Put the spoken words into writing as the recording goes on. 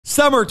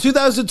Summer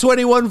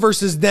 2021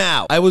 versus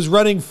now. I was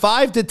running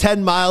 5 to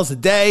 10 miles a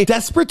day,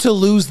 desperate to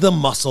lose the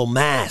muscle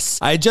mass.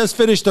 I had just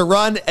finished a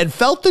run and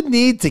felt the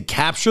need to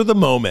capture the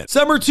moment.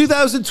 Summer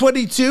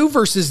 2022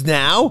 versus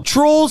now.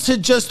 Trolls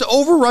had just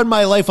overrun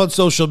my life on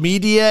social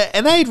media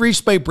and I had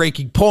reached my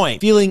breaking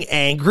point. Feeling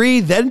angry,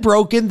 then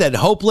broken, then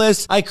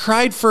hopeless, I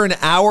cried for an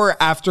hour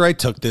after I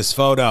took this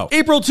photo.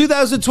 April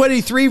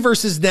 2023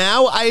 versus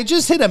now. I had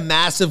just hit a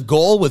massive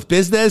goal with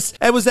business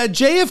and was at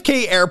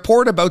JFK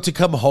Airport about to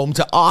come home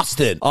to Austin.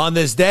 On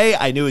this day,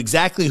 I knew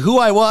exactly who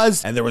I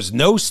was and there was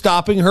no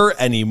stopping her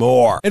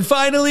anymore. And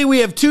finally, we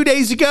have 2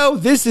 days ago.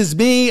 This is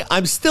me.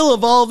 I'm still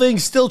evolving,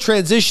 still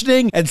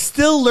transitioning, and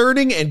still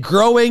learning and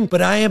growing,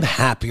 but I am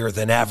happier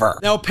than ever.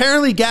 Now,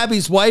 apparently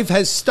Gabbi's wife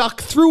has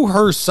stuck through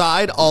her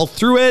side all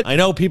through it. I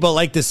know people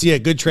like to see a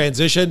good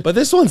transition, but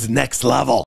this one's next level.